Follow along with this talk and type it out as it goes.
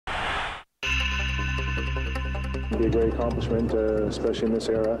It'd be a great accomplishment, especially in this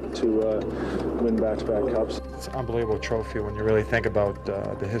era, to win back-to-back cups. It's an unbelievable trophy when you really think about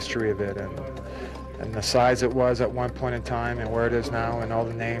the history of it and the size it was at one point in time and where it is now, and all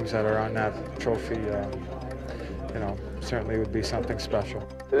the names that are on that trophy. You know, certainly would be something special.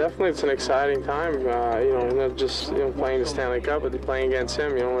 Definitely, it's an exciting time. You know, not just playing the Stanley Cup, but playing against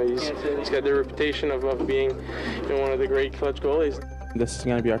him. You know, he's got the reputation of being one of the great clutch goalies. This is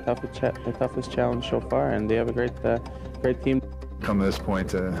going to be our toughest challenge so far, and they have a great team. Come to this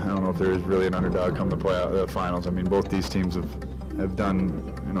point, I don't know if there is really an underdog come the finals. I mean, both these teams have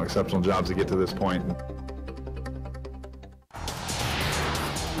done exceptional jobs to get to this point.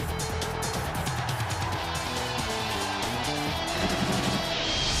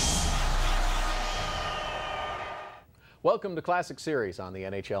 Welcome to Classic Series on the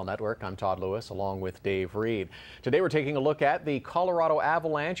NHL Network. I'm Todd Lewis along with Dave Reed. Today we're taking a look at the Colorado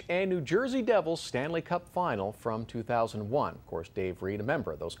Avalanche and New Jersey Devils Stanley Cup Final from 2001. Of course, Dave Reed, a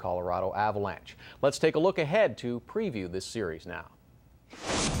member of those Colorado Avalanche. Let's take a look ahead to preview this series now.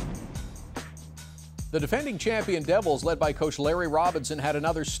 The defending champion Devils, led by coach Larry Robinson, had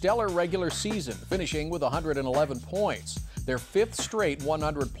another stellar regular season, finishing with 111 points. Their fifth straight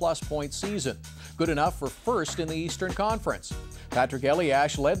 100-plus point season. Good enough for first in the Eastern Conference. Patrick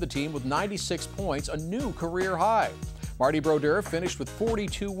Elias led the team with 96 points, a new career high. Marty Brodeur finished with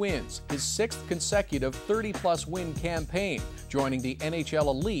 42 wins, his sixth consecutive 30-plus win campaign, joining the NHL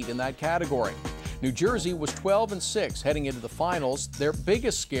elite in that category. New Jersey was 12-6 heading into the finals, their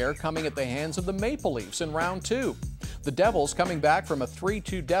biggest scare coming at the hands of the Maple Leafs in round two. The Devils coming back from a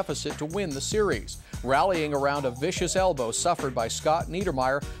 3-2 deficit to win the series, rallying around a vicious elbow suffered by Scott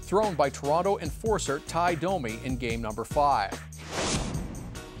Niedermayer, thrown by Toronto enforcer Ty Domi in game number 5.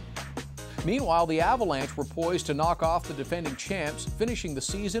 Meanwhile, the Avalanche were poised to knock off the defending champs, finishing the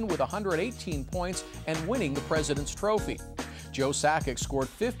season with 118 points and winning the President's Trophy. Joe Sakic scored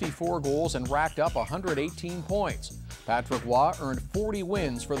 54 goals and racked up 118 points. Patrick Roy earned 40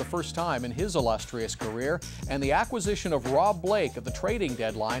 wins for the first time in his illustrious career, and the acquisition of Rob Blake at the trading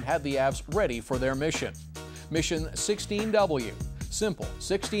deadline had the Avs ready for their mission. Mission 16W. Simple,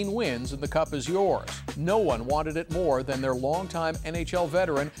 16 wins and the cup is yours. No one wanted it more than their longtime NHL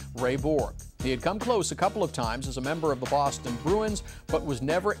veteran, Ray Bourque. He had come close a couple of times as a member of the Boston Bruins, but was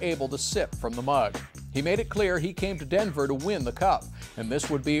never able to sip from the mug. He made it clear he came to Denver to win the cup, and this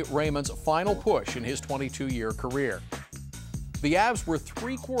would be Raymond's final push in his 22-year career. The Avs were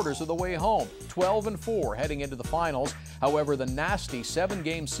 3/4 of the way home, 12-4 heading into the finals. However, the nasty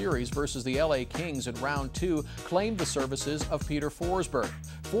 7-game series versus the LA Kings in round 2 claimed the services of Peter Forsberg.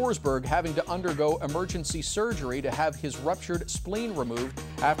 Forsberg having to undergo emergency surgery to have his ruptured spleen removed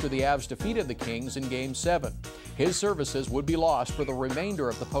after the Avs defeated the Kings in Game 7. His services would be lost for the remainder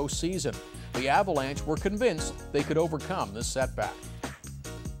of the postseason. The Avalanche were convinced they could overcome this setback.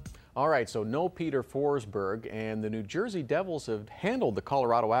 All right, so no Peter Forsberg, and the New Jersey Devils have handled the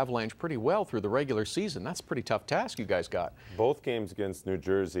Colorado Avalanche pretty well through the regular season. That's a pretty tough task you guys got. Both games against New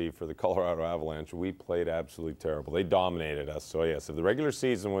Jersey for the Colorado Avalanche, we played absolutely terrible. They dominated us. So yes, if the regular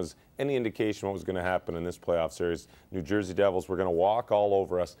season was any indication what was going to happen in this playoff series, New Jersey Devils were going to walk all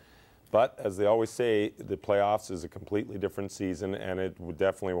over us. But as they always say, the playoffs is a completely different season, and it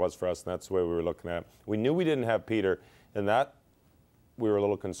definitely was for us, and that's the way we were looking at it. We knew we didn't have Peter, and that we were a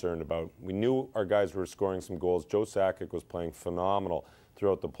little concerned about. We knew our guys were scoring some goals. Joe Sakic was playing phenomenal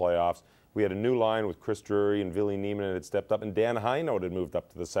throughout the playoffs. We had a new line with Chris Drury and Ville Nieminen had stepped up, and Dan Heinold had moved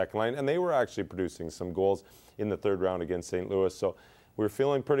up to the second line, and they were actually producing some goals in the third round against St. Louis. So we were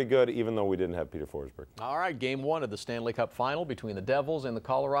feeling pretty good, even though we didn't have Peter Forsberg. All right, Game 1 of the Stanley Cup Final between the Devils and the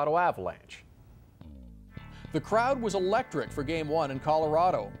Colorado Avalanche. The crowd was electric for Game 1 in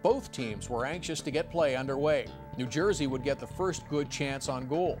Colorado. Both teams were anxious to get play underway. New Jersey would get the first good chance on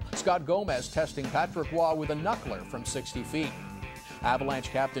goal. Scott Gomez testing Patrick Roy with a knuckler from 60 feet. Avalanche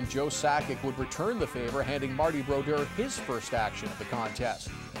captain Joe Sakic would return the favor, handing Marty Brodeur his first action of the contest.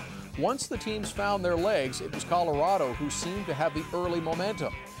 Once the teams found their legs, it was Colorado who seemed to have the early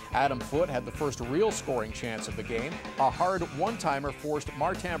momentum. Adam Foote had the first real scoring chance of the game. A hard one-timer forced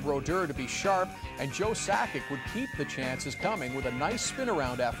Martin Brodeur to be sharp, and Joe Sakic would keep the chances coming with a nice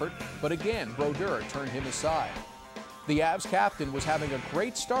spin-around effort, but again, Brodeur turned him aside. The Avs captain was having a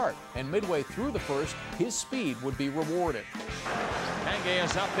great start, and midway through the first, his speed would be rewarded. Henge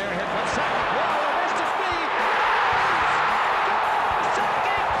is up there, hit from second. Whoa, there's the speed!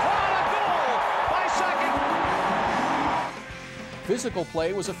 Sakic, what a goal by Sakic! Physical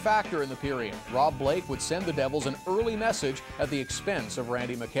play was a factor in the period. Rob Blake would send the Devils an early message at the expense of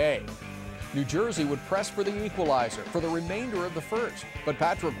Randy McKay. New Jersey would press for the equalizer for the remainder of the first, but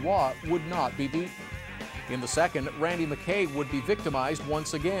Patrick Roy would not be beaten. In the second, Randy McKay would be victimized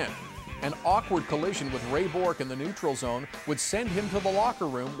once again. An awkward collision with Ray Bourque in the neutral zone would send him to the locker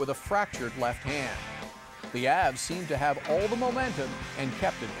room with a fractured left hand. The Avs seemed to have all the momentum and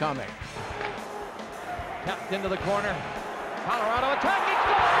kept it coming. Tapped into the corner. Colorado attacking.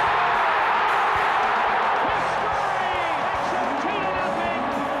 Goal!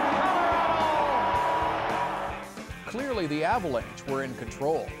 Clearly, the Avalanche were in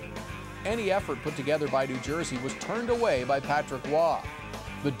control. Any effort put together by New Jersey was turned away by Patrick Roy.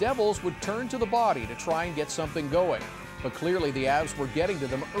 The Devils would turn to the body to try and get something going. But clearly the Avs were getting to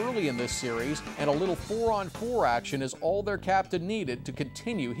them early in this series, and a little 4-on-4 action is all their captain needed to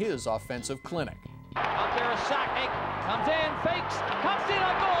continue his offensive clinic. Out there is Sakic, comes in, fakes, comes in,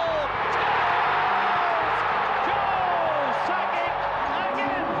 a goal! Joe Sakic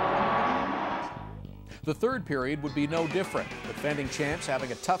again! The third period would be no different. Defending champs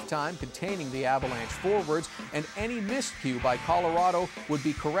having a tough time containing the Avalanche forwards, and any miscue by Colorado would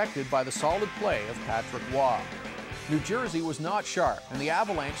be corrected by the solid play of Patrick Roy. New Jersey was not sharp, and the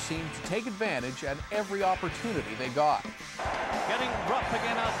Avalanche seemed to take advantage at every opportunity they got. Getting rough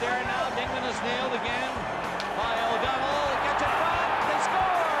again out there now. Dingman is nailed again by O'Donnell. Gets it back. They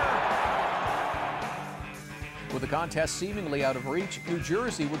score! With the contest seemingly out of reach, New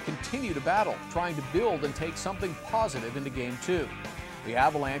Jersey would continue to battle, trying to build and take something positive into Game 2. The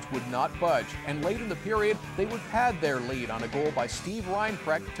Avalanche would not budge, and late in the period, they would pad their lead on a goal by Steve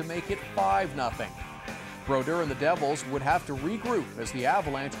Reinprecht to make it 5-0. Brodeur and the Devils would have to regroup as the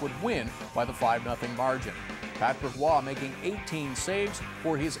Avalanche would win by the 5-0 margin. Patrick Roy making 18 saves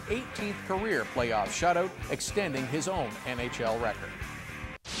for his 18th career playoff shutout, extending his own NHL record.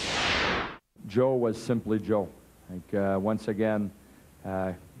 Joe was simply Joe. Once again,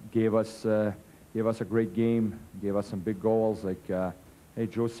 gave us a great game, gave us some big goals. Hey,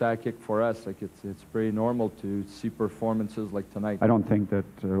 Joe Sakic, for us, it's pretty normal to see performances like tonight. I don't think that,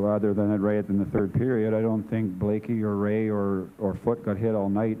 other than it right in the third period, I don't think Blakey or Ray or Foote got hit all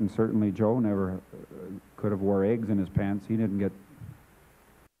night, and certainly Joe never could have wore eggs in his pants. He didn't get,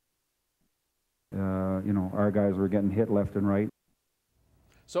 our guys were getting hit left and right.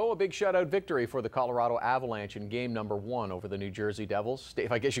 So a big shutout victory for the Colorado Avalanche in game number 1 over the New Jersey Devils.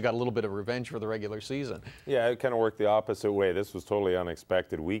 Dave, I guess you got a little bit of revenge for the regular season. Yeah, it kind of worked the opposite way. This was totally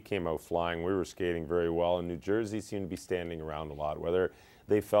unexpected. We came out flying. We were skating very well, and New Jersey seemed to be standing around a lot. Whether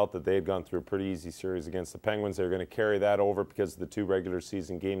they felt that they had gone through a pretty easy series against the Penguins, they were going to carry that over because of the 2 regular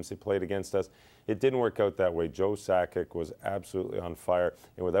season games they played against us. It didn't work out that way. Joe Sakic was absolutely on fire,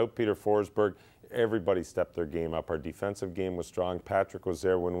 and without Peter Forsberg, everybody stepped their game up. Our defensive game was strong. Patrick was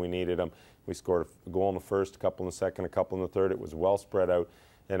there when we needed him. We scored a goal in the first, a couple in the second, a couple in the third. It was well spread out,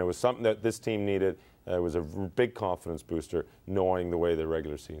 and it was something that this team needed. It was a big confidence booster, knowing the way the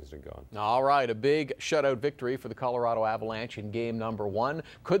regular season had gone. All right, a big shutout victory for the Colorado Avalanche in game number 1.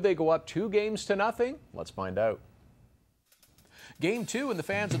 Could they go up 2-0? Let's find out. Game 2, and the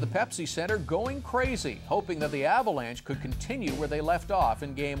fans of the Pepsi Center going crazy, hoping that the Avalanche could continue where they left off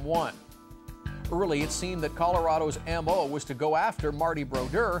in game 1. Early, it seemed that Colorado's MO was to go after Marty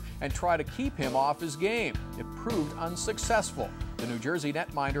Brodeur and try to keep him off his game. It proved unsuccessful. The New Jersey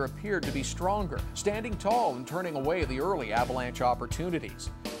netminder appeared to be stronger, standing tall and turning away the early Avalanche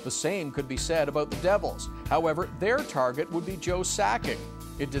opportunities. The same could be said about the Devils. However, their target would be Joe Sakic.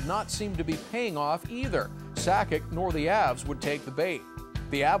 It did not seem to be paying off either. Sakic nor the Avs would take the bait.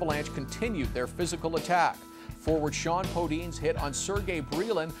 The Avalanche continued their physical attack. Forward Sean Podine's hit on Sergei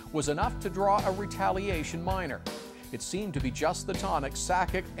Brylin was enough to draw a retaliation minor. It seemed to be just the tonic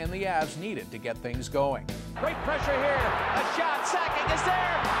Sakic and the Avs needed to get things going. Great pressure here. A shot. Sakic is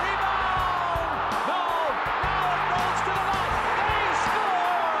there. Rebound. No. Now it rolls to the net. They score.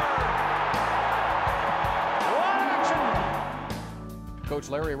 What action? Coach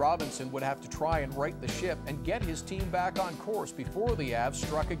Larry Robinson would have to try and right the ship and get his team back on course before the Avs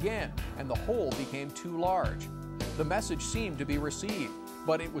struck again, and the hole became too large. The message seemed to be received,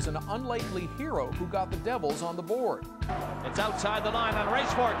 but it was an unlikely hero who got the Devils on the board. It's outside the line on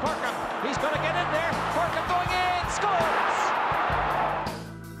race for it. Corkum. He's going to get in there. Corkum going in. Scores!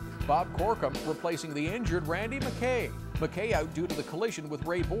 Bob Corkum replacing the injured Randy McKay. McKay out due to the collision with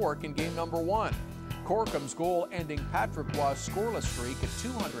Ray Bourque in game number 1. Corkum's goal ending Patrick Roy's scoreless streak at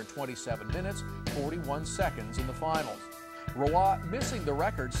 227 minutes, 41 seconds in the finals. Roy missing the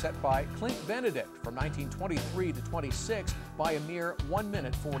record set by Clint Benedict from 1923 to 26 by a mere 1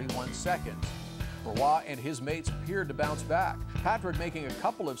 minute 41 seconds. Roy and his mates appeared to bounce back, Patrick making a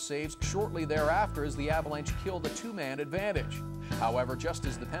couple of saves shortly thereafter as the Avalanche killed a 2-man advantage. However, just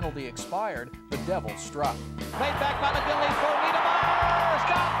as the penalty expired, the Devils struck. Played back by McGinley for Niedermeyer.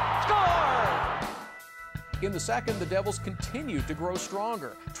 Stop! Score! In the second, the Devils continued to grow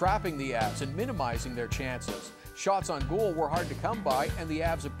stronger, trapping the Avs and minimizing their chances. Shots on goal were hard to come by, and the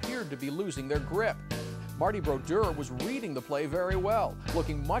Avs appeared to be losing their grip. Marty Brodeur was reading the play very well,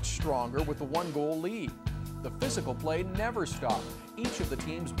 looking much stronger with the one-goal lead. The physical play never stopped, each of the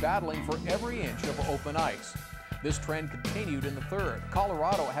teams battling for every inch of open ice. This trend continued in the third,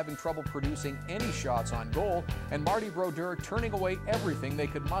 Colorado having trouble producing any shots on goal, and Marty Brodeur turning away everything they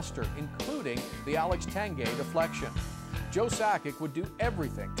could muster, including the Alex Tanguay deflection. Joe Sakic would do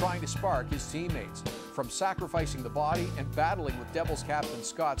everything trying to spark his teammates, from sacrificing the body and battling with Devils captain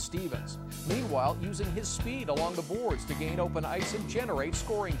Scott Stevens. Meanwhile, using his speed along the boards to gain open ice and generate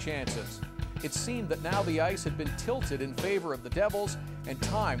scoring chances. It seemed that now the ice had been tilted in favor of the Devils and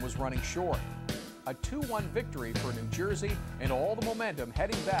time was running short. A 2-1 victory for New Jersey and all the momentum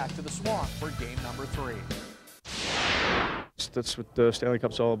heading back to the Swamp for game number 3. That's what the Stanley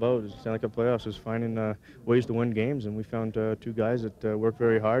Cup's all about. The Stanley Cup Playoffs is finding ways to win games, and we found two guys that work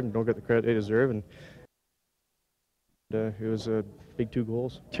very hard and don't get the credit they deserve, and it was a big 2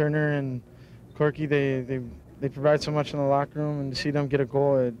 goals. Turner and Corky, they provide so much in the locker room, and to see them get a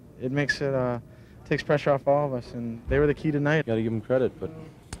goal, it makes it takes pressure off all of us, and they were the key tonight. Got to give them credit, but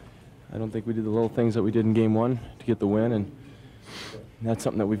I don't think we did the little things that we did in Game 1 to get the win, and that's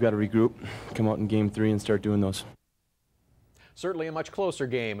something that we've got to regroup, come out in Game 3 and start doing those. Certainly a much closer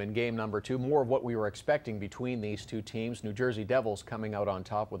game in game number 2, more of what we were expecting between these two teams. New Jersey Devils coming out on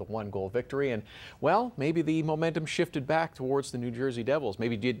top with a 1-goal victory, and, well, maybe the momentum shifted back towards the New Jersey Devils.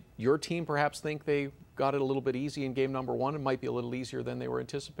 Maybe did your team perhaps think they got it a little bit easy in game number 1? It might be a little easier than they were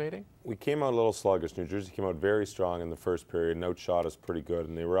anticipating? We came out a little sluggish. New Jersey came out very strong in the first period and outshot us pretty good,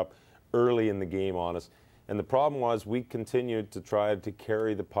 and they were up early in the game on us. And the problem was we continued to try to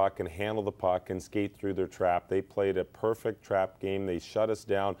carry the puck and handle the puck and skate through their trap. They played a perfect trap game. They shut us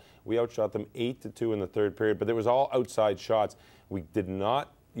down. We outshot them 8-2 in the third period, but it was all outside shots. We did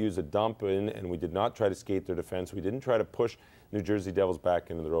not use a dump in, and we did not try to skate their defense. We didn't try to push New Jersey Devils back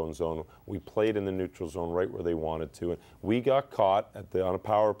into their own zone. We played in the neutral zone right where they wanted to. And we got caught on a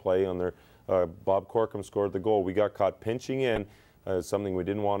power play on their Bob Corkum scored the goal. We got caught pinching in, something we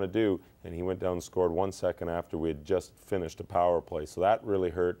didn't want to do, and he went down and scored 1 second after we had just finished a power play. So that really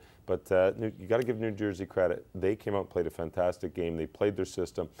hurt. But you got to give New Jersey credit. They came out and played a fantastic game. They played their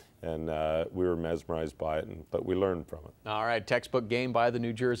system, and we were mesmerized by it, but we learned from it. All right, textbook game by the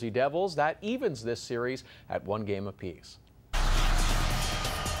New Jersey Devils. That evens this series at 1 game apiece.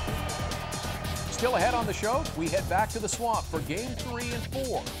 Still ahead on the show, we head back to the Swamp for Game 3 and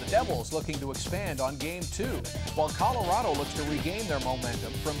 4. The Devils looking to expand on Game 2, while Colorado looks to regain their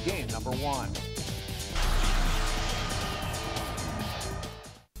momentum from game number 1.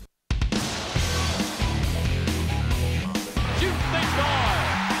 Shoot, they score!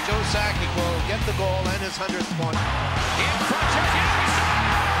 Joe Sakic will get the goal and his 100th point. In front of him, he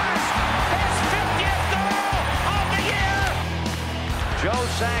scores! His 50th goal of the year! Joe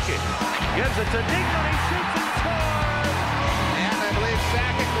Sakic gives it to Nico, he shoots and scores! And I believe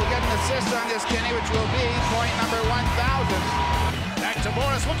Sakic will get an assist on this, Kenny, which will be point number 1,000. Back to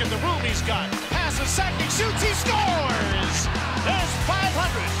Morris, look at the room he's got. Passes, Sakic shoots, he scores! There's 500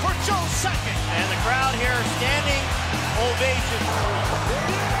 for Joe Sakic. And the crowd here standing ovation.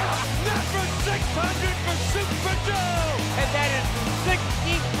 Number 600 for Super Joe! And that is the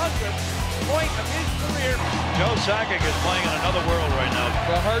 1600th point of his career. Joe Sakic is playing in another world right now.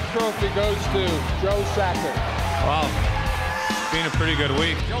 The Hart Trophy goes to Joe Sakic. Wow, it's been a pretty good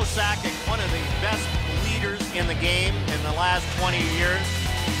week. Joe Sakic, one of the best leaders in the game in the last 20 years.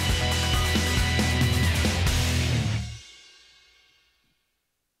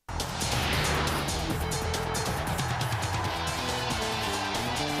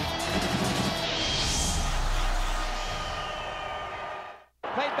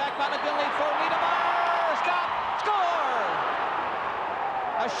 Played back by McGinley for Niedermeyer. Stop! Score!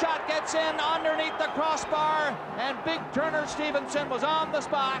 A shot gets in underneath the crossbar, and big Turner Stevenson was on the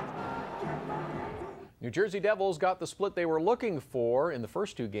spot. New Jersey Devils got the split they were looking for in the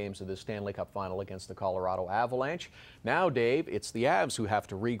first 2 games of the Stanley Cup final against the Colorado Avalanche. Now, Dave, it's the Avs who have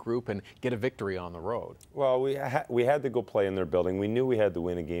to regroup and get a victory on the road. Well, we had to go play in their building. We knew we had to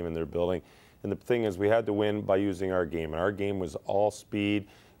win a game in their building. And the thing is, we had to win by using our game. And our game was all speed,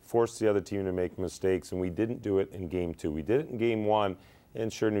 forced the other team to make mistakes, and we didn't do it in Game 2. We did it in Game 1,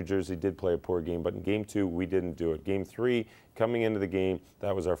 and sure, New Jersey did play a poor game, but in Game 2, we didn't do it. Game 3, coming into the game,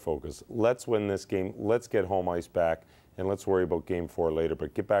 that was our focus. Let's win this game. Let's get home ice back, and let's worry about Game 4 later.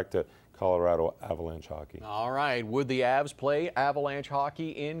 But get back to Colorado Avalanche hockey. All right, would the Avs play Avalanche hockey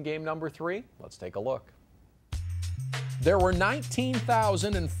in game number 3? Let's take a look. There were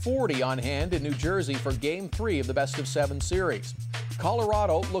 19,040 on hand in New Jersey for Game 3 of the best-of-7 series.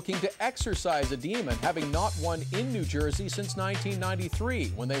 Colorado looking to exorcise a demon, having not won in New Jersey since 1993,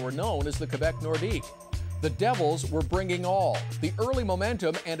 when they were known as the Quebec Nordique. The Devils were bringing all. The early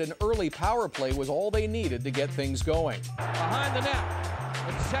momentum and an early power play was all they needed to get things going. Behind the net.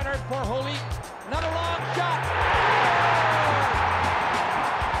 It's centered for Holy. Another long shot.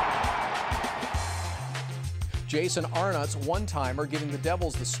 Jason Arnott's one-timer giving the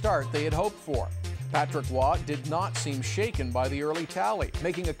Devils the start they had hoped for. Patrick Waugh did not seem shaken by the early tally,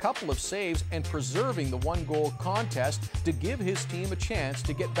 making a couple of saves and preserving the one-goal contest to give his team a chance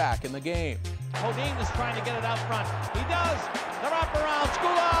to get back in the game. Hodin is trying to get it out front. He does. The wraparound.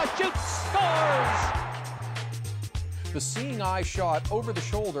 Skula shoots, scores. The seeing eye shot over the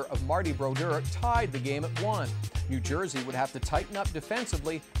shoulder of Marty Brodeur tied the game at 1. New Jersey would have to tighten up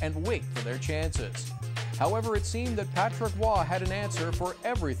defensively and wait for their chances. However, it seemed that Patrick Waugh had an answer for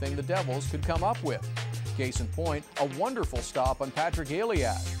everything the Devils could come up with. Case in point, a wonderful stop on Patrick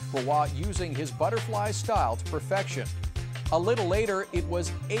Elias, for Waugh using his butterfly style to perfection. A little later, it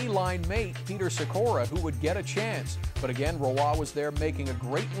was A-line mate Peter Sikora who would get a chance. But again, Roy was there making a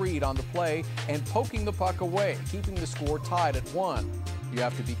great read on the play and poking the puck away, keeping the score tied at 1. You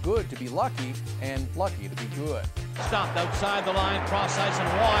have to be good to be lucky, and lucky to be good. Stopped outside the line, cross ice, and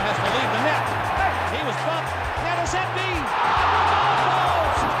Waugh has to leave the net. He was bumped. Net is empty.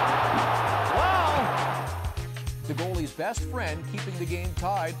 Wow! The goalie's best friend keeping the game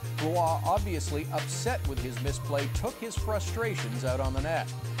tied, Roy, obviously upset with his misplay, took his frustrations out on the net.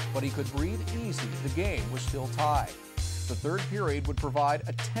 But he could breathe easy. The game was still tied. The third period would provide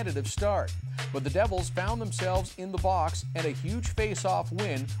a tentative start, but the Devils found themselves in the box, and a huge face-off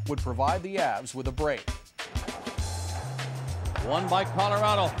win would provide the Avs with a break. Won by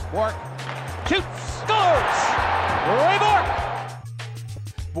Colorado. Bork shoots, scores! Ray Bork!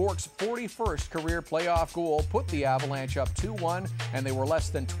 Bork's 41st career playoff goal put the Avalanche up 2-1, and they were less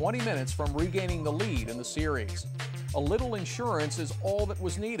than 20 minutes from regaining the lead in the series. A little insurance is all that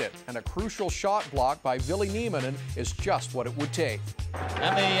was needed, and a crucial shot block by Ville Nieminen is just what it would take.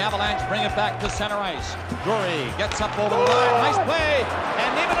 And the Avalanche bring it back to center ice. Drury gets up over the line. Nice play.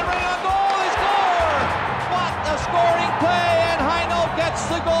 And Nieminen bringing on goal. He scored! What a scoring play! And Heino gets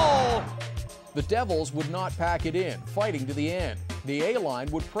the goal. The Devils would not pack it in, fighting to the end. The A-line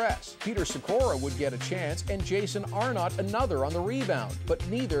would press. Peter Sikora would get a chance, and Jason Arnott another on the rebound, but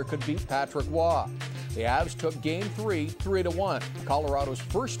neither could beat Patrick Waugh. The Avs took Game 3, 3-1, Colorado's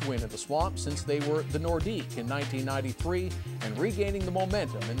first win in the Swamp since they were the Nordique in 1993, and regaining the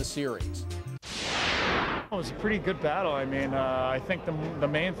momentum in the series. It was a pretty good battle. I mean, I think the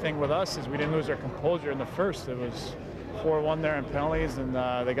main thing with us is we didn't lose our composure in the first. It was 4-1 there in penalties, and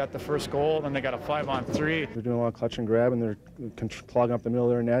they got the first goal, then they got a 5-on-3. They're doing a lot of clutch and grab, and they're clogging up the middle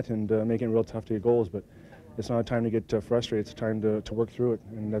of their net and making it real tough to get goals. But it's not a time to get frustrated. It's a time to work through it,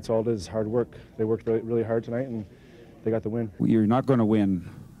 and that's all it is, hard work. They worked really, really hard tonight, and they got the win. You're not going to win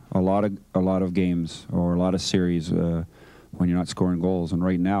a lot of games or a lot of series when you're not scoring goals. And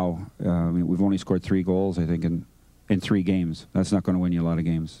right now, I mean, we've only scored 3 goals, I think, in 3 games. That's not going to win you a lot of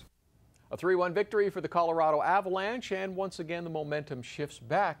games. A 3-1 victory for the Colorado Avalanche, and once again the momentum shifts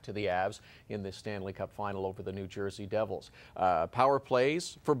back to the Avs in this Stanley Cup final over the New Jersey Devils. Power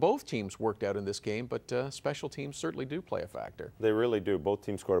plays for both teams worked out in this game, but special teams certainly do play a factor. They really do. Both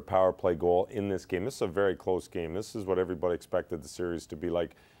teams scored a power play goal in this game. This is a very close game. This is what everybody expected the series to be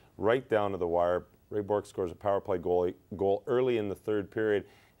like, right down to the wire. Ray Bork scores a power play goal early in the third period,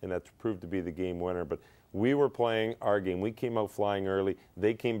 and that proved to be the game winner. But we were playing our game. We came out flying early.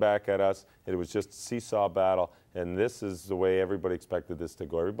 They came back at us. It was just a seesaw battle, and this is the way everybody expected this to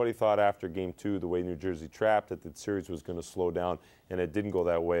go. Everybody thought after Game 2, the way New Jersey trapped, that the series was going to slow down, and it didn't go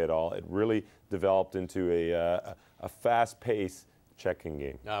that way at all. It really developed into a fast-paced checking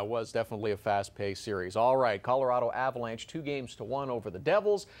game. It was definitely a fast-paced series. All right, Colorado Avalanche 2-1 over the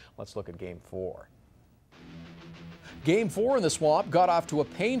Devils. Let's look at Game 4. Game 4 in the Swamp got off to a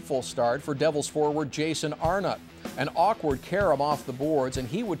painful start for Devils forward Jason Arnott. An awkward carom off the boards, and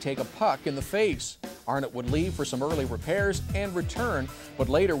he would take a puck in the face. Arnott would leave for some early repairs and return, but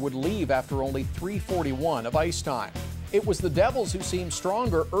later would leave after only 3:41 of ice time. It was the Devils who seemed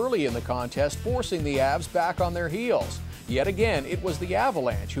stronger early in the contest, forcing the Avs back on their heels. Yet again, it was the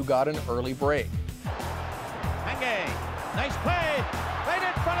Avalanche who got an early break. Henge, nice play, right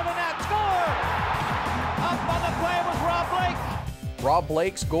in front of the net, score! Up on the play was Rob Blake. Rob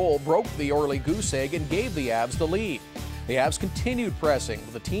Blake's goal broke the early goose egg and gave the Avs the lead. The Avs continued pressing,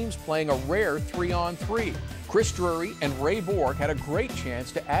 with the teams playing a rare 3-on-3. Chris Drury and Ray Bourque had a great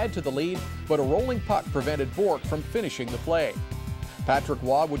chance to add to the lead, but a rolling puck prevented Bourque from finishing the play. Patrick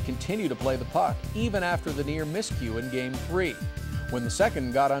Waugh would continue to play the puck, even after the near miscue in Game 3. When the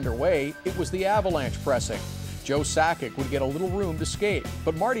second got underway, it was the Avalanche pressing. Joe Sakic would get a little room to skate,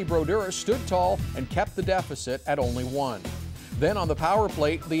 but Marty Brodeur stood tall and kept the deficit at only 1. Then on the power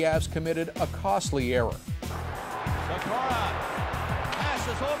play, the Avs committed a costly error. Sakura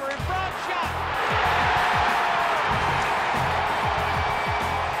passes over in front, shot!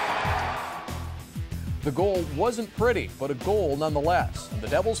 The goal wasn't pretty, but a goal nonetheless. And the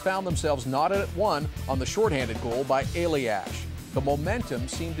Devils found themselves knotted at 1 on the shorthanded goal by Eliash. The momentum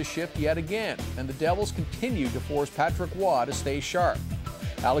seemed to shift yet again, and the Devils continued to force Patrick Waugh to stay sharp.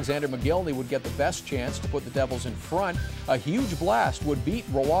 Alexander McGillney would get the best chance to put the Devils in front. A huge blast would beat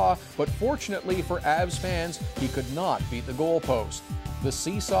Roy, but fortunately for Avs fans, he could not beat the goalpost. The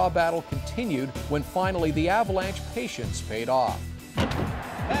seesaw battle continued when finally the Avalanche patience paid off.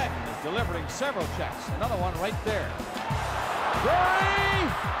 Heck is delivering several checks. Another one right there. Drury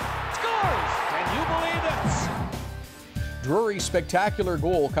scores! Can you believe this? Drury's spectacular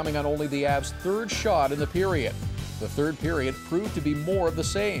goal coming on only the Avs' 3rd shot in the period. The 3rd period proved to be more of the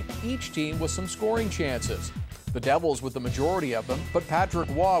same, each team with some scoring chances. The Devils with the majority of them, but Patrick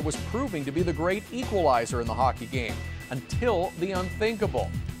Waugh was proving to be the great equalizer in the hockey game, until the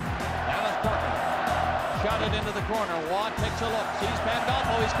unthinkable. Dallas Parker shot it into the corner. Waugh takes a look, sees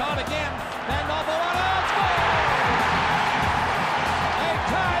Pandolfo, he's caught again. Pandolfo on out, score! They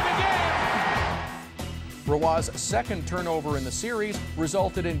tie the game! Roy's 2nd turnover in the series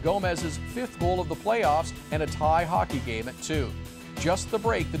resulted in Gomez's 5th goal of the playoffs and a tie hockey game at 2. Just the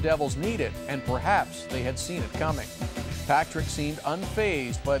break the Devils needed, and perhaps they had seen it coming. Patrick seemed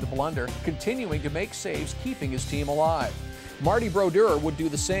unfazed by the blunder, continuing to make saves, keeping his team alive. Marty Brodeur would do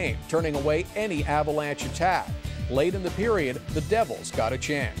the same, turning away any Avalanche attack. Late in the period, the Devils got a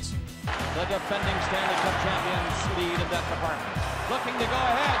chance. The defending Stanley Cup champions lead in that department. Looking to go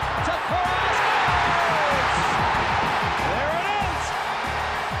ahead. Sakura scores! There it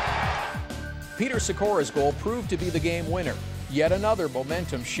is! Peter Sakura's goal proved to be the game winner. Yet another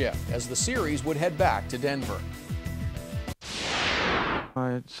momentum shift as the series would head back to Denver.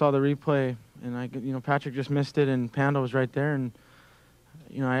 I saw the replay, and Patrick just missed it, and Panda was right there, and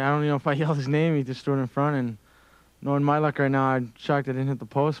I don't know if I yelled his name. He just threw it in front, and knowing my luck right now, I'm shocked I didn't hit the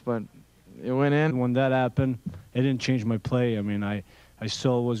post, but it went in. When that happened, it didn't change my play. I mean, I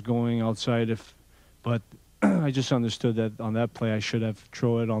still was going outside, but I just understood that on that play I should have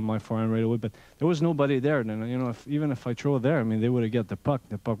thrown it on my forehand right away. But there was nobody there. And even if I throw it there, I mean, they would have got the puck.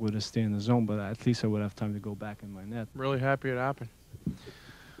 The puck would have stayed in the zone, but at least I would have time to go back in my net. Really happy it happened.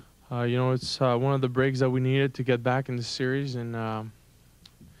 It's one of the breaks that we needed to get back in the series, and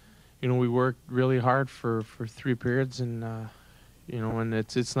we worked really hard for 3 periods, and and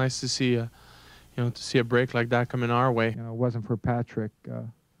it's nice to see a break like that coming our way. It wasn't for Patrick.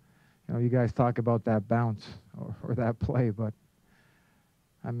 You guys talk about that bounce or that play, but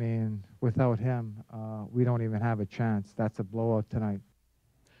I mean, without him, we don't even have a chance. That's a blowout tonight.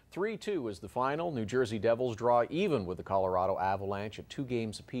 3-2 is the final. New Jersey Devils draw even with the Colorado Avalanche at 2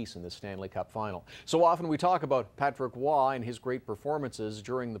 games apiece in the Stanley Cup final. So often we talk about Patrick Waugh and his great performances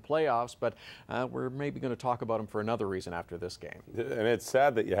during the playoffs, but we're maybe going to talk about him for another reason after this game. And it's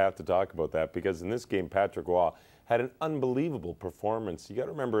sad that you have to talk about that, because in this game, Patrick Waugh had an unbelievable performance. You got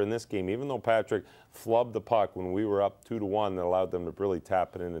to remember, in this game, even though Patrick flubbed the puck when we were up 2-1, that allowed them to really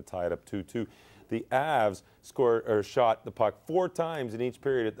tap it in and tie it up 2-2. The Avs shot the puck 4 times in each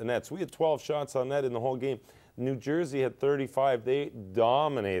period at the net. So we had 12 shots on net in the whole game. New Jersey had 35. They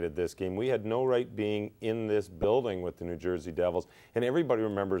dominated this game. We had no right being in this building with the New Jersey Devils. And everybody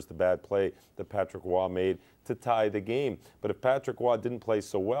remembers the bad play that Patrick Waugh made to tie the game. But if Patrick Waugh didn't play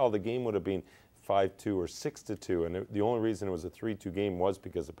so well, the game would have been 5-2 or 6-2, and the only reason it was a 3-2 game was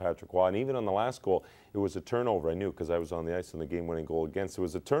because of Patrick Waugh. And even on the last goal, it was a turnover. I knew, because I was on the ice on the game-winning goal against. It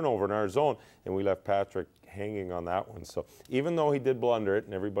was a turnover in our zone, and we left Patrick hanging on that one. So even though he did blunder it,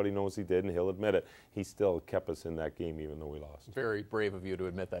 and everybody knows he did, and he'll admit it, he still kept us in that game even though we lost. Very brave of you to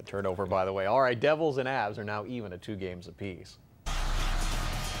admit that turnover, by the way. All right, Devils and Avs are now even at 2 games apiece.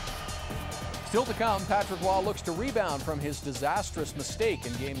 Still to come, Patrick Waugh looks to rebound from his disastrous mistake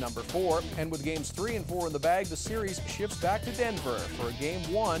in game number 4. And with games 3 and 4 in the bag, the series shifts back to Denver for a game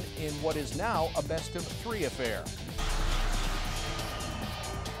 1 in what is now a best-of-3 affair.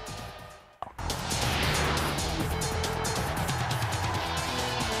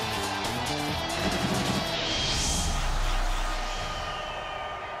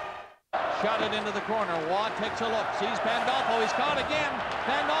 Shot it into the corner. Watt takes a look. Sees Pandolfo. He's caught again.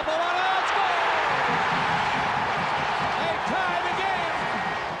 Pandolfo on out. Score! They tie the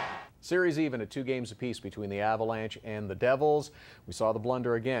game. Series even at 2 games apiece between the Avalanche and the Devils. We saw the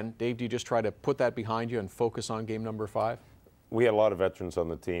blunder again. Dave, do you just try to put that behind you and focus on game number 5? We had a lot of veterans on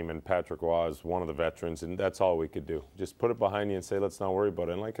the team, and Patrick Waugh is one of the veterans, and that's all we could do. Just put it behind you and say, let's not worry about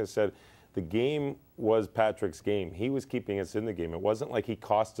it. And like I said, the game was Patrick's game. He was keeping us in the game. It wasn't like he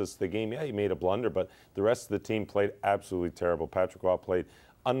cost us the game. Yeah, he made a blunder, but the rest of the team played absolutely terrible. Patrick Waugh played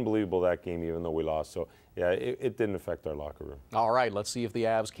unbelievable that game, even though we lost. So, yeah, it didn't affect our locker room. All right, let's see if the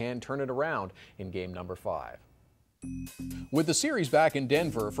Avs can turn it around in game number 5. With the series back in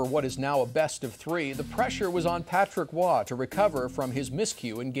Denver for what is now a best of 3, the pressure was on Patrick Waugh to recover from his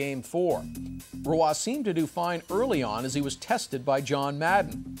miscue in Game 4. Waugh seemed to do fine early on as he was tested by John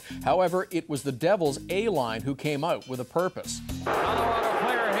Madden. However, it was the Devils' A-line who came out with a purpose. Colorado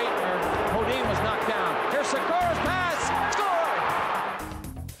player Hodin was knocked down. Here's Sikora's pass.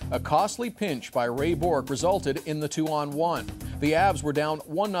 Score! A costly pinch by Ray Bourque resulted in the 2-on-1. The Avs were down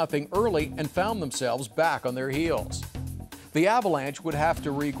 1-0 early and found themselves back on their heels. The Avalanche would have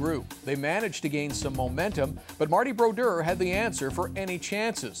to regroup. They managed to gain some momentum, but Marty Brodeur had the answer for any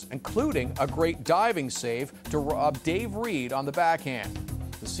chances, including a great diving save to rob Dave Reed on the backhand.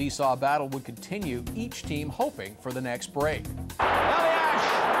 The seesaw battle would continue, each team hoping for the next break.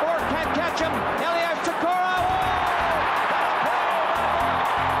 Eliash! Bourque can't catch him. Eliash Sikora!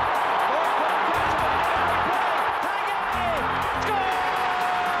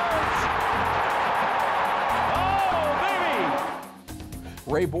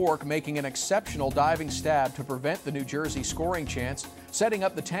 Ray Bourque making an exceptional diving stab to prevent the New Jersey scoring chance, setting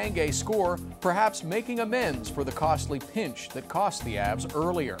up the Tanguay score, perhaps making amends for the costly pinch that cost the Avs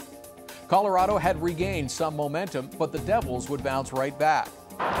earlier. Colorado had regained some momentum, but the Devils would bounce right back.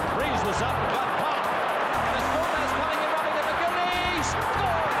 Breeze was up and got caught. And Gomez coming in running to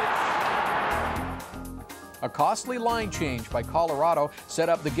McGillney. Scores! A costly line change by Colorado set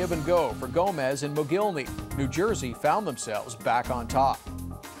up the give and go for Gomez and McGillney. New Jersey found themselves back on top.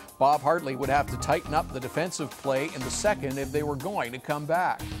 Bob Hartley would have to tighten up the defensive play in the second if they were going to come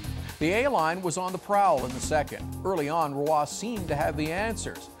back. The A-line was on the prowl in the second. Early on, Roy seemed to have the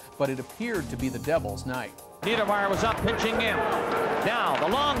answers, but it appeared to be the Devils' night. Niedermeyer was up, pitching in. Now,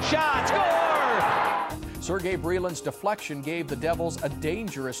 the long shot, score! Sergei Breland's deflection gave the Devils a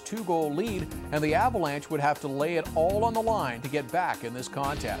dangerous 2-goal lead, and the Avalanche would have to lay it all on the line to get back in this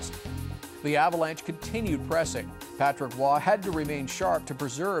contest. The Avalanche continued pressing. Patrick Waugh had to remain sharp to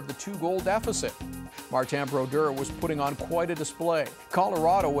preserve the 2-goal deficit. Martin Brodeur was putting on quite a display.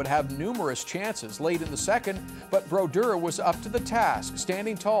 Colorado would have numerous chances late in the second, but Brodeur was up to the task,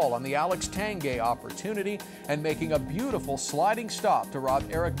 standing tall on the Alex Tanguay opportunity and making a beautiful sliding stop to rob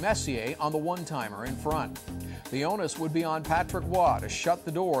Eric Messier on the one-timer in front. The onus would be on Patrick Waugh to shut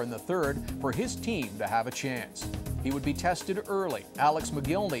the door in the third for his team to have a chance. He would be tested early. Alex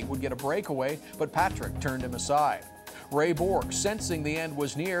McGillney would get a breakaway, but Patrick turned him aside. Ray Bourque, sensing the end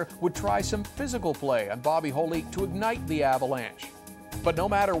was near, would try some physical play on Bobby Holik to ignite the Avalanche. But no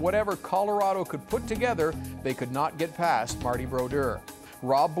matter whatever Colorado could put together, they could not get past Marty Brodeur.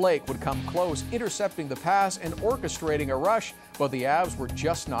 Rob Blake would come close, intercepting the pass and orchestrating a rush, but the Avs were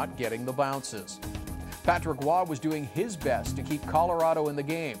just not getting the bounces. Patrick Waugh was doing his best to keep Colorado in the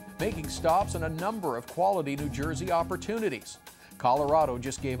game, making stops on a number of quality New Jersey opportunities. Colorado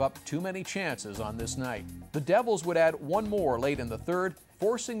just gave up too many chances on this night. The Devils would add one more late in the third,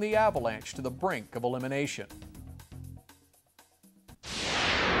 forcing the Avalanche to the brink of elimination.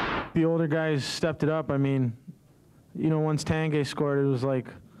 The older guys stepped it up. I mean, you know, once Tanguay scored, it was like,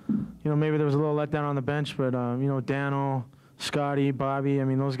 you know, maybe there was a little letdown on the bench, but, you know, Dano, Scotty, Bobby, I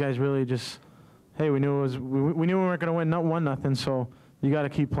mean, those guys really just, hey, we knew we weren't going to win 1-0, so you got to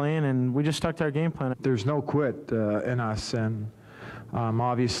keep playing, and we just stuck to our game plan. There's no quit in us, and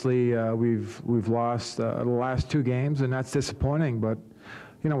obviously we've lost the last 2 games, and that's disappointing. But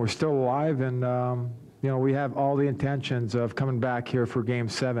you know, we're still alive, and you know, we have all the intentions of coming back here for Game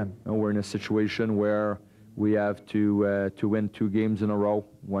 7. We're in a situation where we have to win 2 games in a row,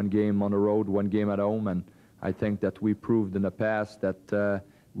 1 game on the road, 1 game at home, and I think that we proved in the past that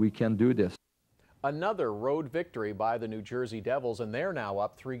we can do this. Another road victory by the New Jersey Devils, and they're now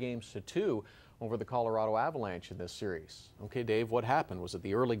up 3-2 over the Colorado Avalanche in this series. Okay, Dave, what happened? Was it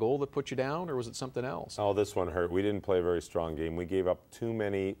the early goal that put you down, or was it something else? Oh, this one hurt. We didn't play a very strong game. We gave up too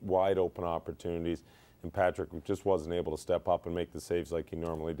many wide-open opportunities, and Patrick just wasn't able to step up and make the saves like he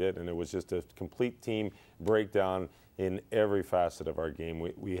normally did, and it was just a complete team breakdown in every facet of our game.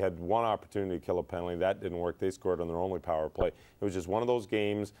 We had one opportunity to kill a penalty. That didn't work. They scored on their only power play. It was just one of those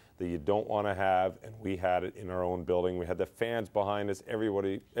games that you don't want to have, and we had it in our own building. We had the fans behind us.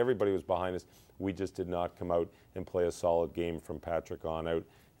 Everybody was behind us. We just did not come out and play a solid game from Patrick on out,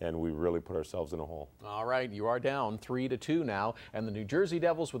 and we really put ourselves in a hole. All right, you are down 3-2 now, and the New Jersey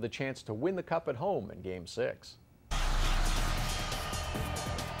Devils with a chance to win the Cup at home in Game 6.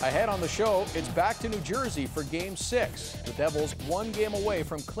 Ahead on the show, it's back to New Jersey for Game 6. The Devils one game away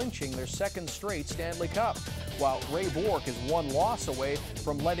from clinching their second straight Stanley Cup, while Ray Bourque is one loss away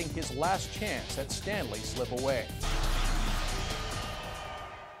from letting his last chance at Stanley slip away.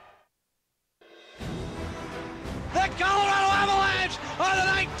 The Colorado Avalanche are the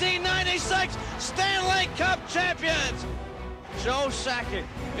 1996 Stanley Cup champions. Joe Sakic,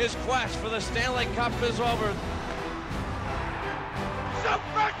 his quest for the Stanley Cup is over.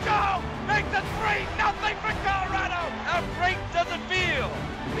 Super Joe makes it 3-0 for Colorado. How great does it feel?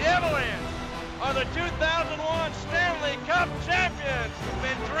 The Avalanche are the 2001 Stanley Cup champions,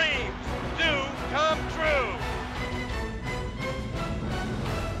 and dreams do come true.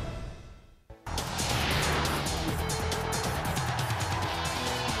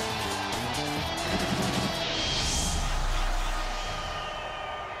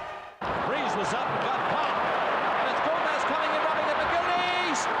 Breeze was up and got caught. And it's Gomez coming in, rubbing it.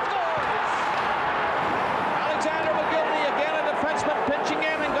 McGillney scores! Alexander McGillney, again a defenseman pitching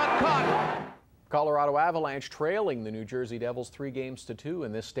in and got caught. Colorado Avalanche trailing the New Jersey Devils 3-2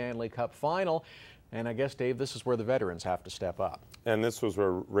 in this Stanley Cup final. And I guess, Dave, this is where the veterans have to step up. And this was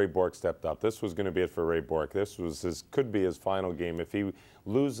where Ray Bourque stepped up. This was going to be it for Ray Bourque. This could be his final game. If he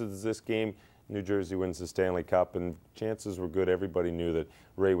loses this game, New Jersey wins the Stanley Cup, and chances were good. Everybody knew that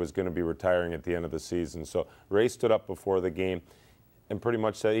Ray was going to be retiring at the end of the season. So Ray stood up before the game and pretty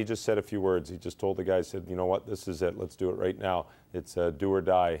much said, he just said a few words. He just told the guys, said, you know what, this is it. Let's do it right now. It's do or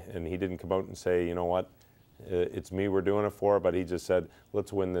die. And he didn't come out and say, you know what, it's me we're doing it for, but he just said,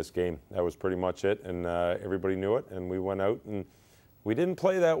 let's win this game. That was pretty much it, and everybody knew it, and we went out, and we didn't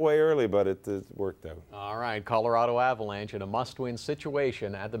play that way early, but it worked out. All right, Colorado Avalanche in a must-win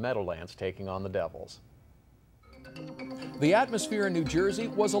situation at the Meadowlands taking on the Devils. The atmosphere in New Jersey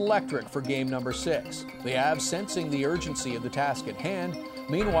was electric for game number 6. The Avs sensing the urgency of the task at hand.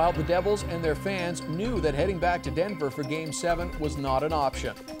 Meanwhile, the Devils and their fans knew that heading back to Denver for Game 7 was not an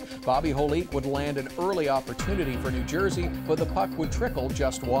option. Bobby Holik would land an early opportunity for New Jersey, but the puck would trickle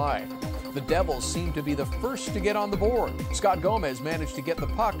just wide. The Devils seemed to be the first to get on the board. Scott Gomez managed to get the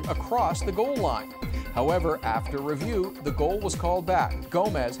puck across the goal line. However, after review, the goal was called back,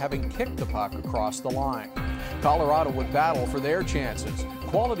 Gomez having kicked the puck across the line. Colorado would battle for their chances.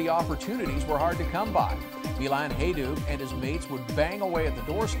 Quality opportunities were hard to come by. Milan Hajduk and his mates would bang away at the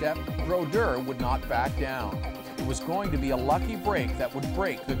doorstep. Brodeur would not back down. It was going to be a lucky break that would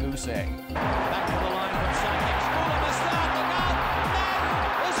break the goose egg. Back to the line from Sakic. Skula missed that. Look out.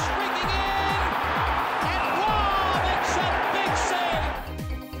 Madden is streaking in. And Waugh makes that big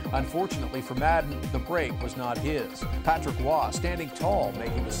save. Unfortunately for Madden, the break was not his. Patrick Waugh standing tall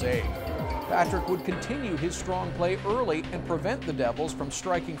making the save. Patrick would continue his strong play early and prevent the Devils from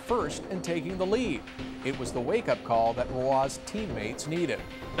striking first and taking the lead. It was the wake-up call that Waugh's teammates needed.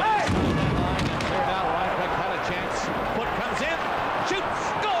 Hey! Cleared out. Reinbeck had a chance. Foot comes in. Shoots.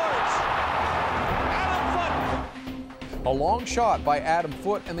 Scores! Adam Foote. A long shot by Adam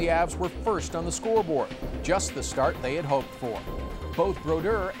Foote, and the Avs were first on the scoreboard. Just the start they had hoped for. Both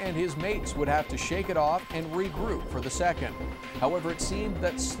Brodeur and his mates would have to shake it off and regroup for the second. However, it seemed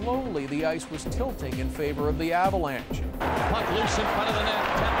that slowly the ice was tilting in favor of the Avalanche. Puck loose in front of the net,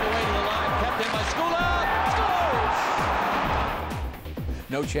 tapped away to the line, kept in by Skula. Scores!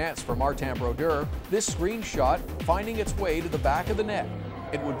 No chance for Martin Brodeur. This screen shot finding its way to the back of the net.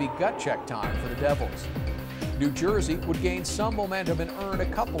 It would be gut check time for the Devils. New Jersey would gain some momentum and earn a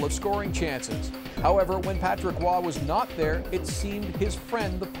couple of scoring chances. However, when Patrick Waugh was not there, it seemed his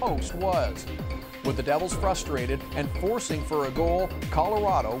friend the post was. With the Devils frustrated and forcing for a goal,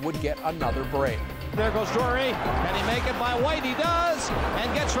 Colorado would get another break. There goes Drury. Can he make it by White? He does,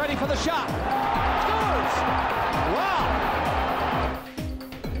 and gets ready for the shot. Scores! Wow!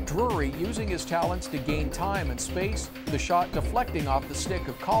 Drury using his talents to gain time and space, the shot deflecting off the stick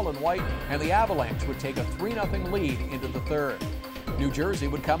of Colin White, and the Avalanche would take a 3-0 lead into the third. New Jersey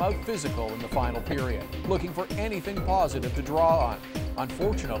would come out physical in the final period, looking for anything positive to draw on.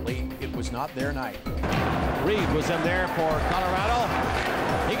 Unfortunately, it was not their night. Reed was in there for Colorado.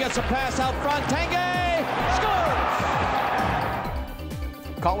 He gets a pass out front. Tanguay scores!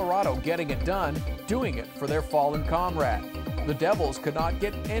 Colorado getting it done, doing it for their fallen comrade. The Devils could not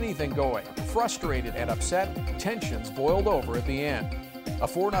get anything going. Frustrated and upset, tensions boiled over at the end. A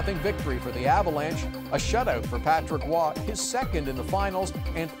 4-0 victory for the Avalanche, a shutout for Patrick Watt, his second in the finals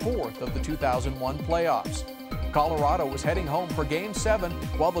and fourth of the 2001 playoffs. Colorado was heading home for Game 7,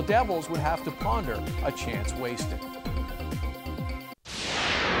 while the Devils would have to ponder a chance wasted.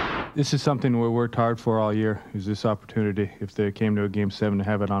 This is something we worked hard for all year, is this opportunity, if they came to a Game 7, to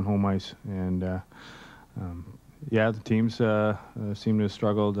have it on home ice. And yeah, the teams seem to have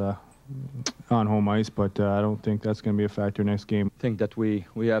struggled on home ice, but I don't think that's going to be a factor next game. I think that we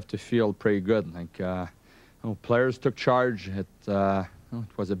have to feel pretty good. Like, players took charge. It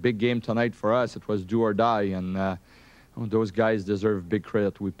was a big game tonight for us. It was do or die, and those guys deserve big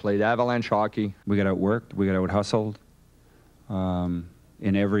credit. We played Avalanche hockey. We got outworked. We got out-hustled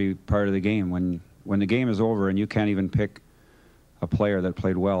in every part of the game. When the game is over and you can't even pick a player that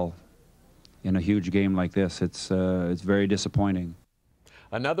played well in a huge game like this, it's very disappointing.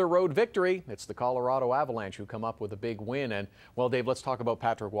 Another road victory. It's the Colorado Avalanche who come up with a big win. And, well, Dave, let's talk about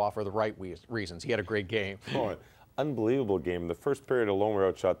Patrick Waugh for the right reasons. He had a great game. Oh, unbelievable game. The first period alone, we were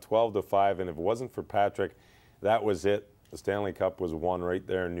outshot 12-5, and if it wasn't for Patrick, that was it. The Stanley Cup was won right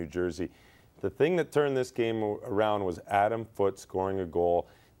there in New Jersey. The thing that turned this game around was Adam Foote scoring a goal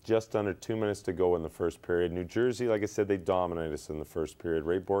just under 2 minutes to go in the first period. New Jersey, like I said, they dominated us in the first period.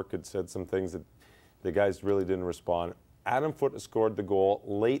 Ray Bourque had said some things that the guys really didn't respond. Adam Foote scored the goal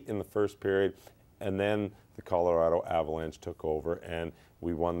late in the first period, and then the Colorado Avalanche took over, and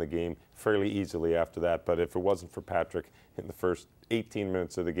we won the game fairly easily after that. But if it wasn't for Patrick in the first 18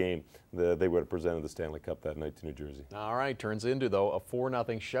 minutes of the game, they would have presented the Stanley Cup that night to New Jersey. All right, turns into, though, a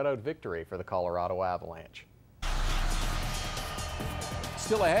 4-0 shutout victory for the Colorado Avalanche.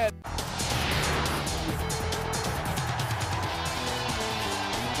 Still ahead.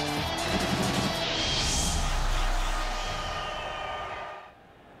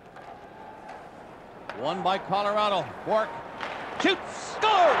 Won by Colorado. Bourque shoots,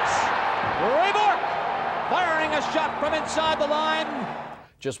 scores! Ray Bourque firing a shot from inside the line.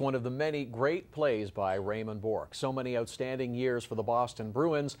 Just one of the many great plays by Raymond Bourque. So many outstanding years for the Boston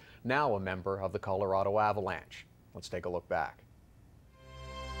Bruins, now a member of the Colorado Avalanche. Let's take a look back.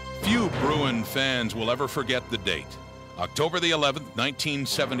 Few Bruin fans will ever forget the date, October the 11th,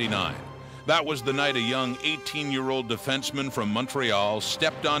 1979. That was the night a young 18-year-old defenseman from Montreal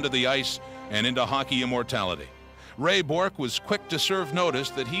stepped onto the ice and into hockey immortality. Ray Bourque was quick to serve notice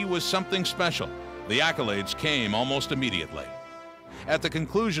that he was something special. The accolades came almost immediately. At the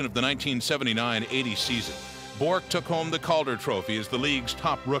conclusion of the 1979-80 season, Bourque took home the Calder Trophy as the league's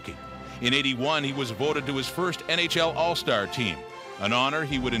top rookie. In '81, he was voted to his first NHL All-Star team, an honor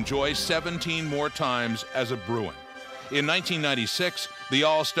he would enjoy 17 more times as a Bruin. In 1996, the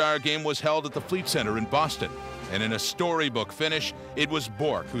All-Star game was held at the Fleet Center in Boston, and in a storybook finish, it was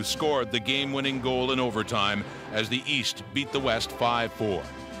Bourque who scored the game-winning goal in overtime as the East beat the West 5-4.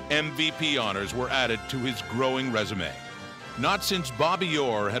 MVP honors were added to his growing resume. Not since Bobby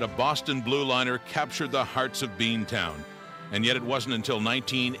Orr had a Boston blue liner captured the hearts of Beantown, and yet it wasn't until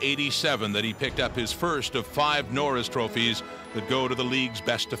 1987 that he picked up his first of 5 Norris trophies that go to the league's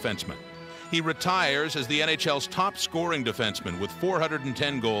best defenseman. He retires as the NHL's top scoring defenseman with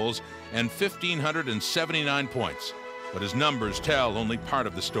 410 goals and 1,579 points. But his numbers tell only part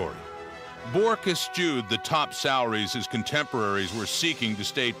of the story. Bourque eschewed the top salaries his contemporaries were seeking to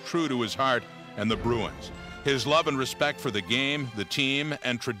stay true to his heart and the Bruins. His love and respect for the game, the team,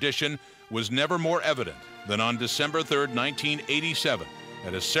 and tradition was never more evident than on December 3rd, 1987,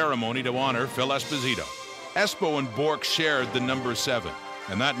 at a ceremony to honor Phil Esposito. Espo and Bourque shared the number 7.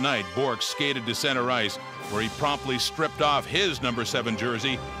 And that night, Bourque skated to center ice, where he promptly stripped off his number 7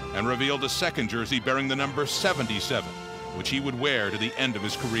 jersey and revealed a second jersey bearing the number 77, which he would wear to the end of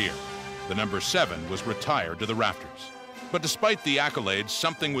his career. The number 7 was retired to the rafters. But despite the accolades,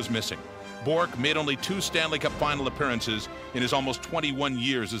 something was missing. Bourque made only 2 Stanley Cup final appearances in his almost 21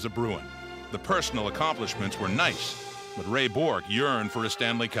 years as a Bruin. The personal accomplishments were nice, but Ray Bourque yearned for a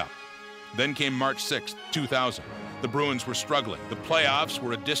Stanley Cup. Then came March 6, 2000. The Bruins were struggling. The playoffs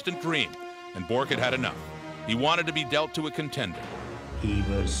were a distant dream, and Bourque had had enough. He wanted to be dealt to a contender. He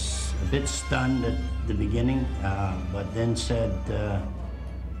was a bit stunned at the beginning, but then said,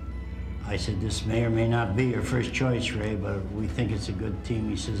 I said, this may or may not be your first choice, Ray, but we think it's a good team.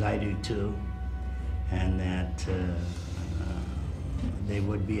 He says, I do too, and that they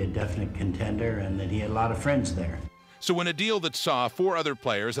would be a definite contender and that he had a lot of friends there. So in a deal that saw 4 other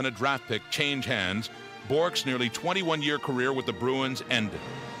players and a draft pick change hands, Bourque's nearly 21-year career with the Bruins ended,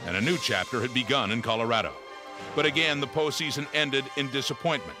 and a new chapter had begun in Colorado. But again, the postseason ended in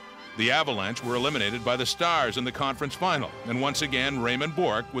disappointment. The Avalanche were eliminated by the Stars in the conference final, and once again Raymond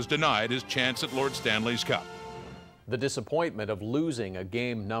Bourque was denied his chance at Lord Stanley's Cup. The disappointment of losing a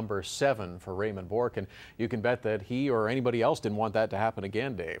game number 7 for Raymond Bourque, and you can bet that he or anybody else didn't want that to happen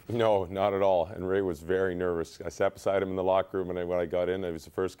again, Dave. No, not at all. And Ray was very nervous. I sat beside him in the locker room, and when I got in, he was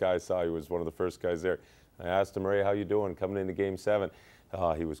the first guy I saw. He was one of the first guys there. I asked him, Ray, how you doing coming into Game 7?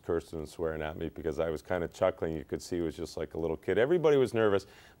 He was cursing and swearing at me because I was kind of chuckling. You could see he was just like a little kid. Everybody was nervous,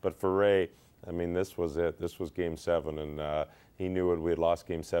 but for Ray, I mean, this was it. This was Game 7, and he knew it. We had lost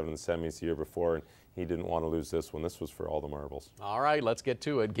Game 7 in the semis the year before, and he didn't want to lose this one. This was for all the marbles. All right, let's get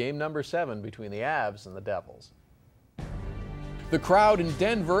to it. Game number 7 between the Avs and the Devils. The crowd in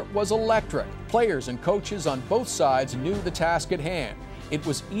Denver was electric. Players and coaches on both sides knew the task at hand. It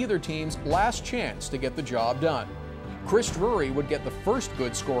was either team's last chance to get the job done. Chris Drury would get the first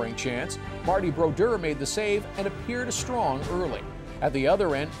good scoring chance. Marty Brodeur made the save and appeared strong early. At the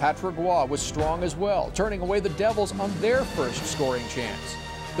other end, Patrick Roy was strong as well, turning away the Devils on their first scoring chance.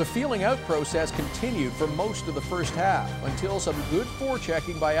 The feeling out process continued for most of the first half until some good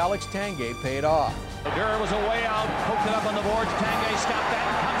forechecking by Alex Tanguay paid off. Brodeur was away out, poked it up on the boards. Tanguay stopped that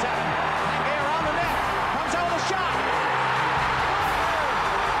and comes at him. Tanguay around the net, comes out with a shot.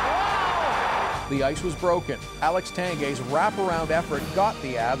 Wow! The ice was broken. Alex Tanguay's wraparound effort got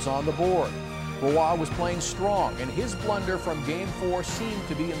the Avs on the board. Roy was playing strong, and his blunder from Game 4 seemed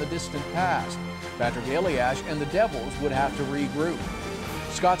to be in the distant past. Patrick Elias and the Devils would have to regroup.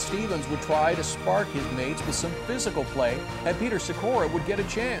 Scott Stevens would try to spark his mates with some physical play, and Peter Sikora would get a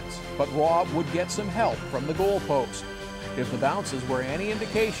chance, but Roy would get some help from the goalpost. If the bounces were any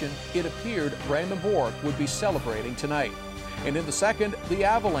indication, it appeared Raymond Bourque would be celebrating tonight. And in the second, the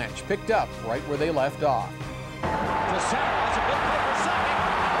Avalanche picked up right where they left off. To center, that's a good play for Sakic.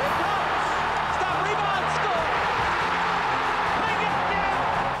 Here it comes. Stop, rebound, score. Bring it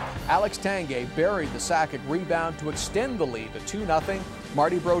again. Alex Tanguay buried the Sakic rebound to extend the lead to 2-0.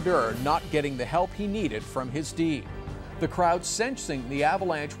 Marty Brodeur not getting the help he needed from his D. The crowd sensing the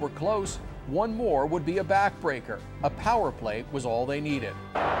Avalanche were close. One more would be a backbreaker. A power play was all they needed.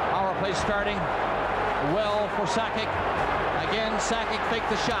 Power play starting well for Sakic. Again, Sakic faked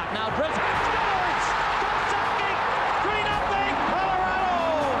the shot. Now dribbles. Scores! Sakic! 3-0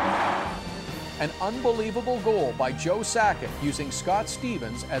 Colorado! An unbelievable goal by Joe Sakic using Scott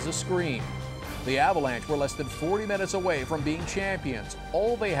Stevens as a screen. The Avalanche were less than 40 minutes away from being champions.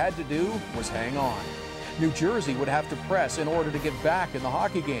 All they had to do was hang on. New Jersey would have to press in order to get back in the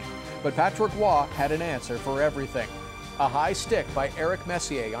hockey game, but Patrick Roy had an answer for everything. A high stick by Eric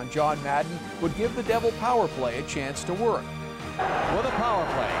Messier on John Madden would give the Devil power play a chance to work. With a power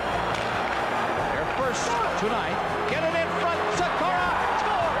play. Their first tonight. Get it in front. Sikora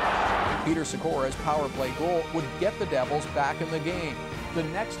scores! Peter Sikora's power play goal would get the Devils back in the game. The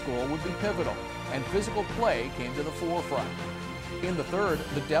next goal would be pivotal, and physical play came to the forefront. In the third,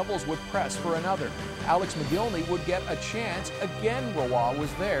 the Devils would press for another. Alex McGillney would get a chance. Again, Roy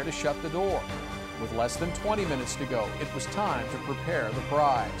was there to shut the door. With less than 20 minutes to go, it was time to prepare the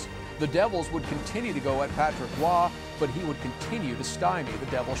prize. The Devils would continue to go at Patrick Roy, but he would continue to stymie the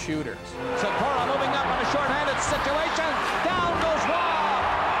Devil shooters. Sikora moving up on a short-handed situation. Down goes Roy!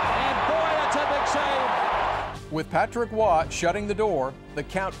 And boy, that's a big save! With Patrick Roy shutting the door, the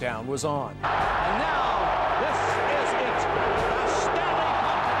countdown was on. And now, this is it. The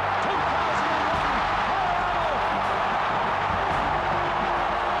Stanley Cup 2001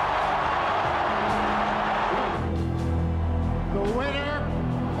 The winner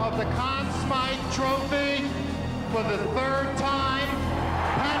of the Conn Smythe Trophy for the third time,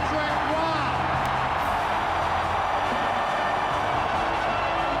 Patrick Roy.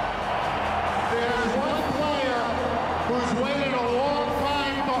 There's one player who's waited a long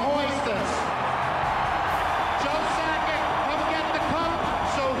time to hoist this. Joe Sakic, come get the cup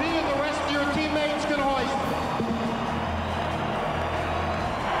so he and the rest of your teammates can hoist it.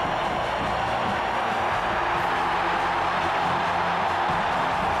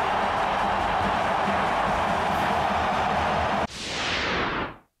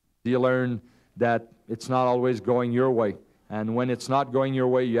 You learn that it's not always going your way. And when it's not going your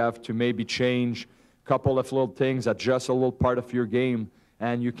way, you have to maybe change a couple of little things, adjust a little part of your game,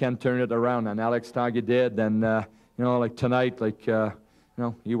 and you can turn it around. And Alex Tanguay did. And, you know, like tonight, like, you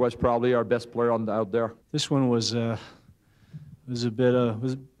know, he was probably our best player out there. This one was a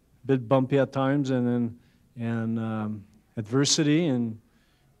bit bumpy at times, and adversity, and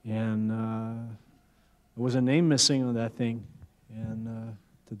there was a name missing on that thing. And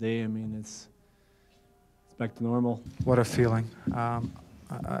today, I mean, it's back to normal. What a feeling. I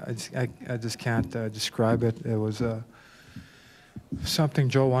just can't describe it. It was something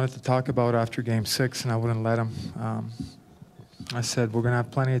Joe wanted to talk about after Game 6, and I wouldn't let him. I said we're going to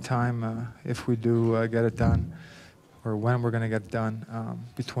have plenty of time if we do get it done, or when we're going to get it done,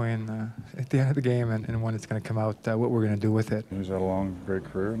 between at the end of the game and when it's going to come out, what we're going to do with it. He's had a long, great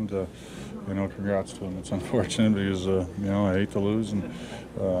career, and you know, congrats to him. It's unfortunate because you know, I hate to lose, and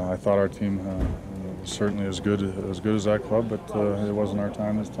I thought our team was certainly as good as that club, but it wasn't our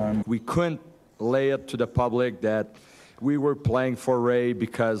time this time. We couldn't lay it to the public that we were playing for Ray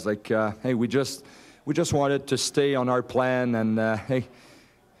because, like, hey, we just wanted to stay on our plan, and hey,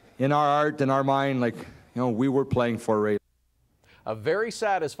 in our heart, in our mind, like, you know, we were playing for Ray. A very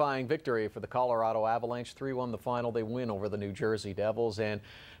satisfying victory for the Colorado Avalanche. 3-1 the final. They win over the New Jersey Devils, and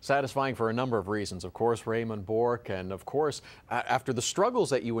satisfying for a number of reasons. Of course, Raymond Bourque, and of course, after the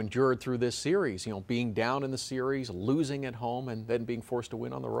struggles that you endured through this series, you know, being down in the series, losing at home, and then being forced to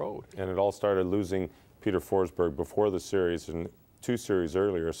win on the road. And it all started losing Peter Forsberg before the series and 2 series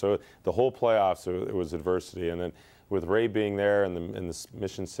earlier. So the whole playoffs, it was adversity. And then with Ray being there and the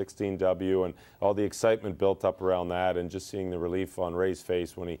Mission 16W and all the excitement built up around that, and just seeing the relief on Ray's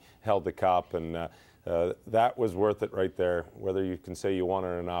face when he held the cup, and that was worth it right there, whether you can say you won it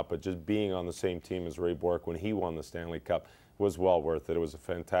or not. But just being on the same team as Ray Bourque when he won the Stanley Cup was well worth it. It was a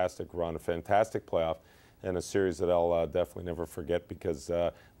fantastic run, a fantastic playoff, and a series that I'll definitely never forget, because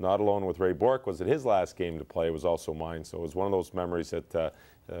not alone with Ray Bourque was it his last game to play, it was also mine. So it was one of those memories that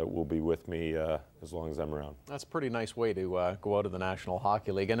will be with me as long as I'm around. That's a pretty nice way to go out of the National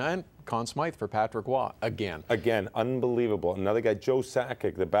Hockey League. And Conn Smythe for Patrick Waugh again. Again, unbelievable. Another guy, Joe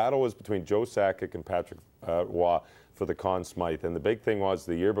Sakic. The battle was between Joe Sakic and Patrick Waugh for the Conn Smythe. And the big thing was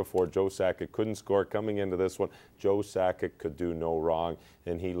the year before, Joe Sakic couldn't score. Coming into this one, Joe Sakic could do no wrong,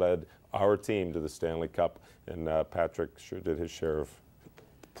 and he led our team to the Stanley Cup, and Patrick sure did his share of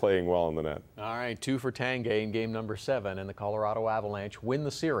playing well in the net. All right, 2 for Tanguay in game number 7, and the Colorado Avalanche win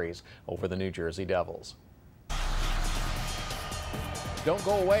the series over the New Jersey Devils. Don't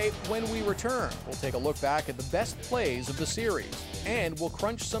go away. When we return, we'll take a look back at the best plays of the series, and we'll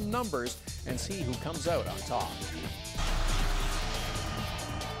crunch some numbers and see who comes out on top.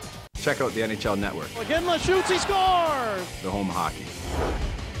 Check out the NHL Network. McGinley shoots, he scores! The home of hockey.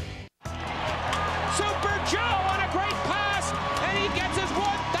 Super Joe on a great pass, and he gets his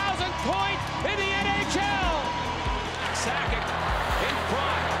 1,000th point in the NHL. Sakic in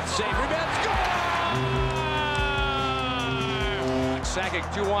front, save rebound, score! Sakic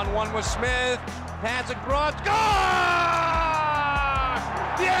 2-on-1 with Smith, pass across, score!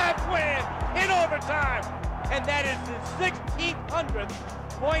 The Avs win in overtime, and that is the 1,600th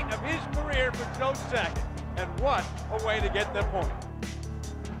point of his career for Joe Sakic, and what a way to get the point.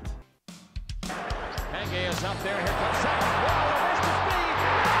 Tanguay is up there. Here comes Sakic. Wow, reverse to speed.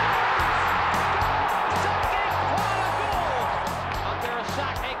 Sakic, what a goal! Up there is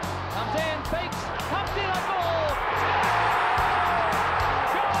Sakic. Comes in, fakes, comes in, a goal.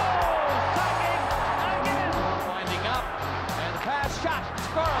 Goal! Sakic again. Winding up, and the pass, shot,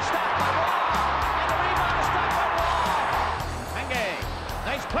 score, stopped by Waugh, and the rebound is stopped by Waugh. Tanguay,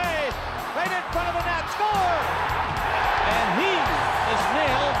 nice play, right in front of the net, score! And he is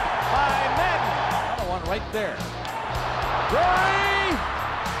nailed by Madden. One right there. Ray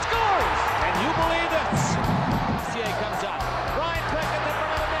scores! Can you believe this? CA comes up. Ryan Quick in the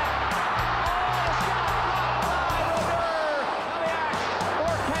front of the net. Oh, shot blocked by Roder. Elias.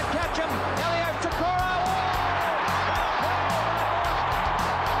 Bourque can't catch him. Elias Chikora.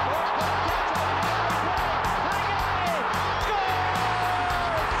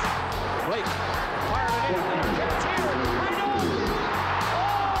 Blake fired it in. It's here. I know.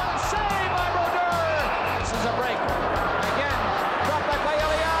 Oh, save by Roder. This is a break. Again, dropped back by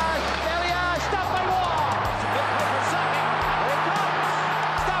Elias. Elias, stopped by Waugh. It's a good play for Sakic. Here it comes.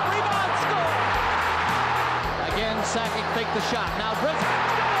 Stop, rebound, score. Again, Sakic takes the shot. Now Drizzy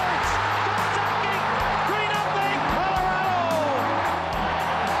scores. Joe Sakic, 3-0 Colorado.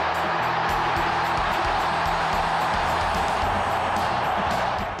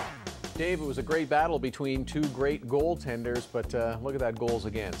 Dave, it was a great battle between 2 great goaltenders, but look at that goals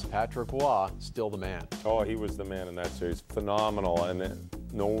against. Patrick Waugh, still the man. Oh, he was the man in that series. Phenomenal, and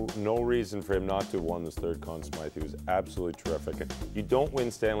no reason for him not to have won this 3rd Conn Smythe. He was absolutely terrific. You don't win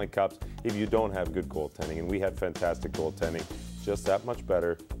Stanley Cups if you don't have good goaltending, and we had fantastic goaltending. Just that much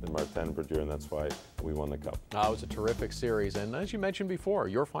better than Martin Brodeur, and that's why we won the Cup. It was a terrific series, and as you mentioned before,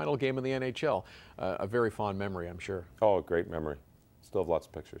 your final game in the NHL, a very fond memory, I'm sure. Oh, a great memory. Still have lots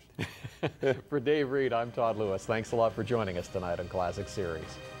of pictures. For Dave Reed, I'm Todd Lewis. Thanks a lot for joining us tonight on Classic Series.